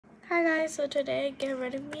Hi guys, so today get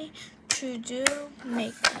ready with me to do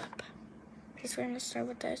makeup. Just we're gonna start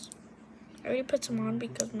with this. I already put some on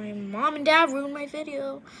because my mom and dad ruined my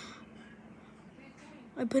video.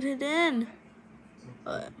 I put it in.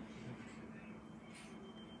 But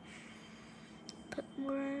put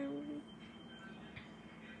more.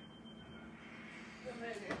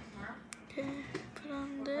 Okay, put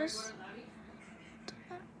on this.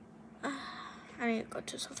 I need to go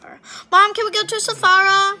to Sephora. Mom, can we go to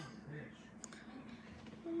Sephora?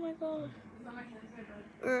 Oh my god.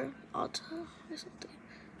 Or Ulta or something.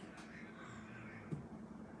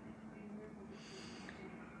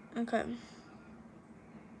 Okay.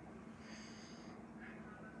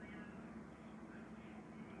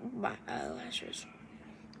 My eyelashes.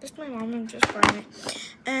 This my mom just brought me.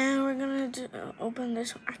 And we're gonna open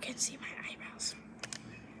this one. I can see my eyebrows.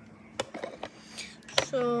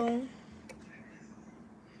 So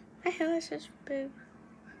my eyelash is big.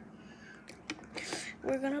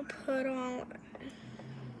 We're gonna put on.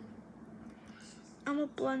 I'm gonna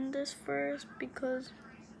blend this first because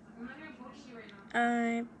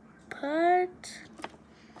I put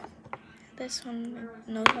this on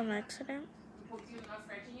nose on accident.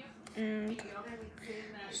 And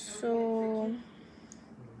so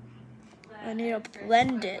I need to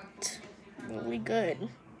blend it really good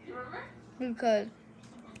because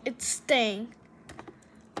it's staying.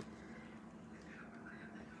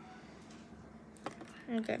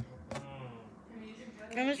 Okay.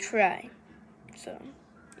 I'm gonna try. So,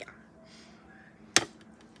 yeah.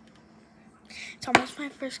 It's almost my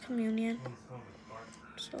first communion.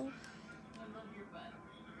 So,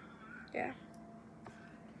 yeah.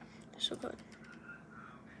 So good.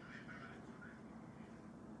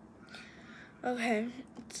 Okay,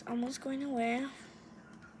 it's almost going away.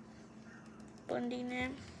 Blending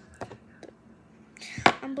it.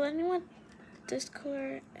 I'm blending with this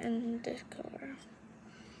color and this color.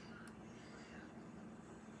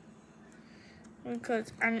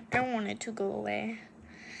 Because I don't want it to go away.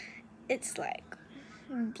 It's like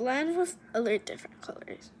blend with other different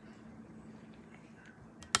colors.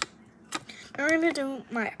 Now we're gonna do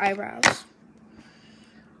my eyebrows.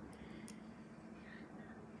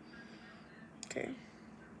 Okay.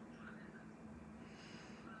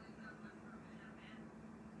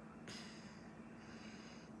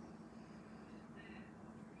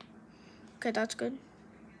 Okay, that's good.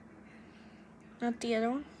 Not the other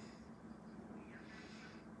one.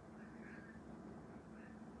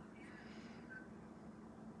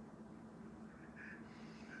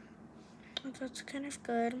 That's kind of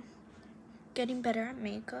good. Getting better at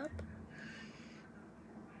makeup.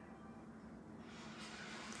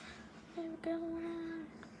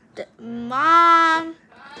 Mom,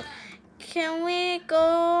 can we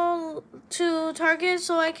go to Target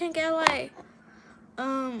so I can get like,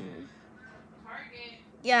 Target?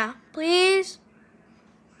 Yeah, please?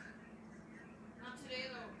 Not today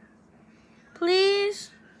though.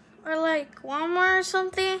 Please? Or like Walmart or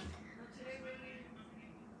something? Not today, baby.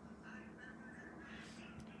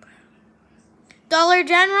 Dollar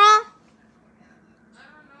General?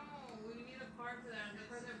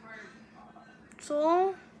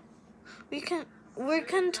 So we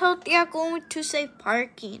can tell Tiago to save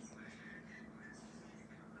parking.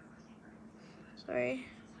 Sorry.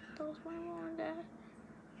 That was my mom and dad.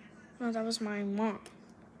 No, that was my mom.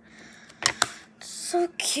 So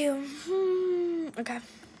cute. Okay.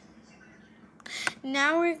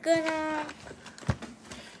 Now we're gonna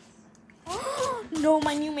no,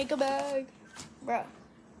 my new makeup bag. Bruh.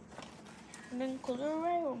 I didn't close it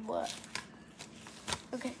right or what?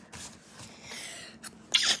 Okay.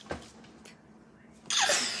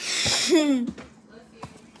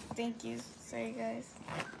 Thank you. Sorry, guys.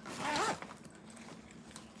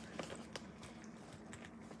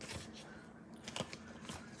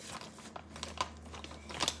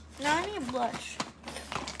 Now I need blush.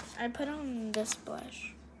 I put on this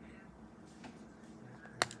blush.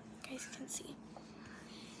 You guys can see.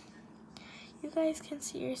 You guys can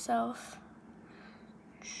see yourself.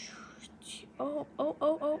 Oh.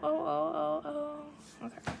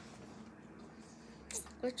 Okay.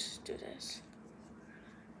 Let's do this.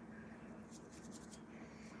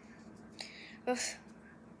 Ugh.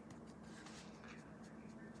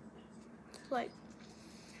 Like.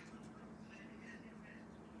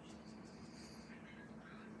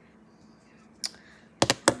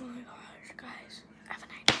 Oh my gosh, guys. I have an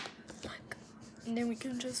idea. Look. And then we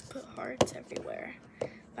can just put hearts everywhere.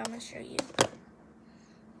 I'm gonna show you.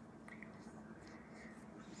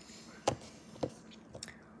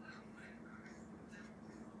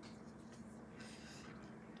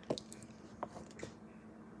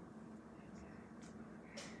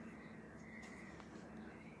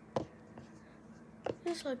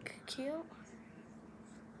 This look cute.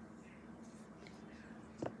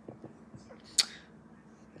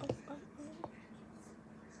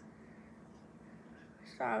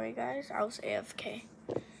 Sorry guys, I was AFK.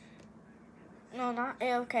 No, not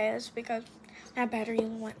AFK, it's because my battery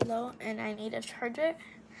went low and I need to charge it.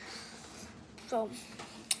 So,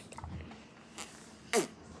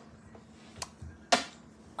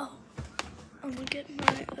 oh, I'm gonna get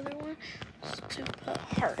my other one to put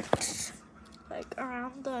hearts, like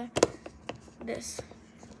around the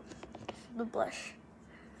blush,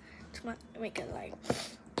 to make it like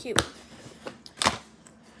cute.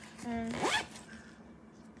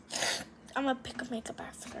 I'm gonna pick a makeup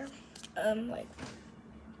after, like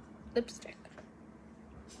lipstick.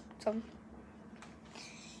 So,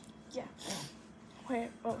 yeah. Wait,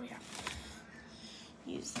 oh yeah.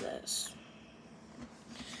 Use this.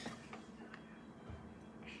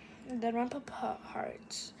 And then I'm gonna put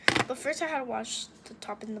hearts. But first I had to wash the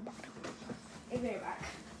top and the bottom. I'll be right back.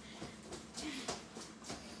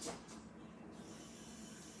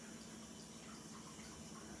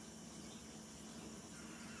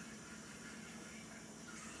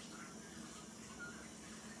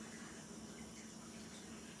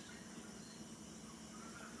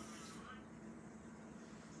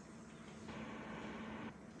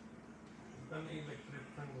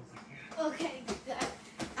 Okay,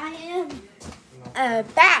 I am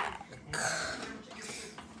back.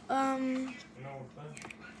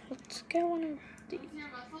 Let's get one of these.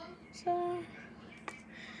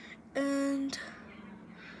 And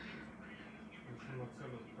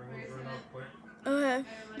okay,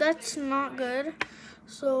 that's not good.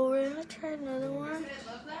 So we're gonna try another one.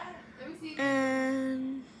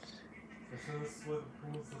 And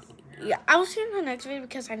yeah, I'll see you in the next video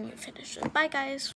because I need to finish it. Bye guys.